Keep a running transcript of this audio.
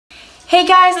Hey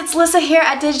guys, it's Lyssa here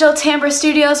at Digital Timbre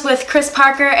Studios with Chris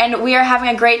Parker, and we are having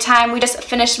a great time. We just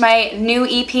finished my new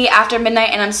EP, After Midnight,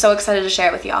 and I'm so excited to share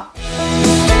it with y'all.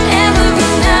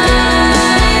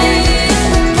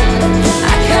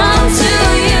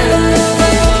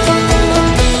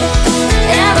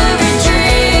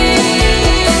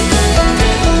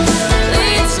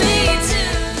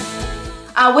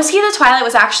 Whiskey the Twilight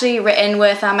was actually written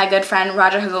with my good friend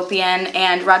Roger Hagopian,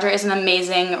 and Roger is an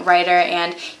amazing writer,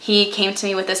 and he came to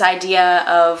me with this idea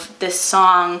of this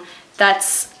song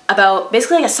that's about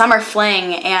basically like a summer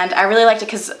fling, and I really liked it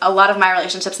because a lot of my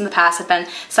relationships in the past have been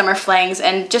summer flings,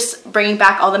 and just bringing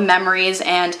back all the memories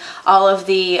and all of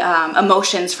the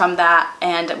emotions from that,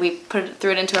 and we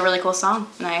threw it into a really cool song,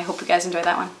 and I hope you guys enjoy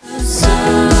that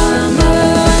one.